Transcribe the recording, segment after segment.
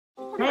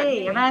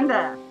Hey,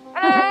 Amanda.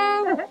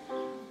 Hello.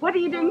 What are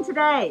you doing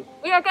today?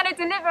 We are going to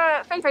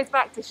deliver photos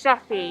back to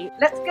Shappi.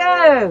 Let's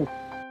go.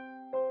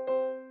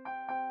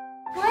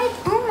 What?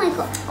 Oh my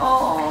god.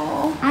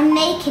 Oh. I'm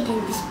naked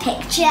in this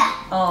picture.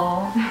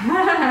 Oh.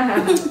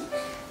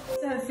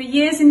 So for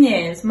years and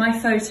years, my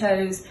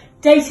photos,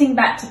 dating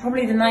back to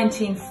probably the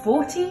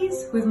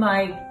 1940s with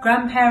my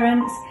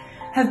grandparents,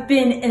 have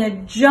been in a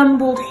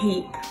jumbled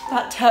heap.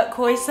 That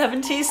turquoise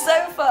 70s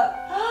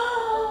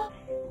sofa.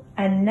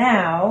 And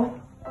now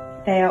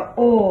they are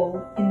all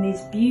in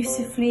these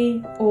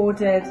beautifully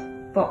ordered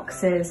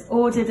boxes,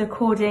 ordered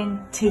according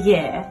to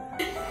year.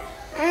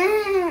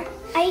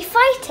 Are you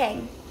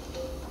fighting?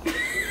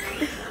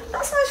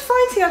 That's not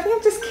fighting, I think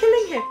I'm just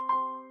killing him.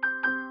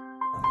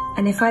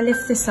 And if I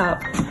lift this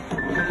up,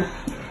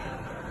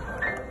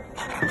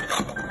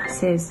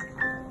 this is,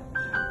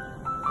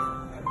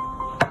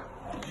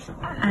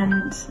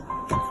 and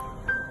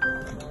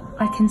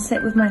I can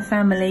sit with my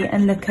family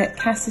and look at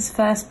Cass's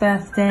first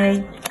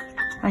birthday.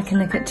 I can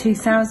look at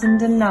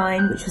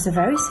 2009, which was a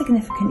very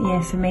significant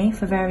year for me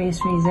for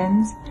various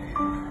reasons.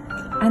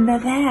 And they're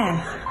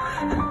there,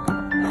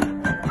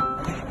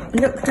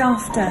 looked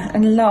after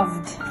and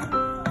loved.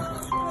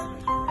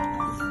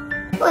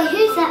 Wait,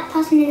 who's that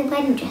person in the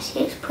wedding dress? She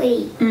looks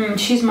pretty.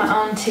 She's my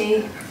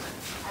auntie.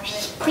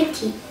 She's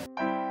pretty.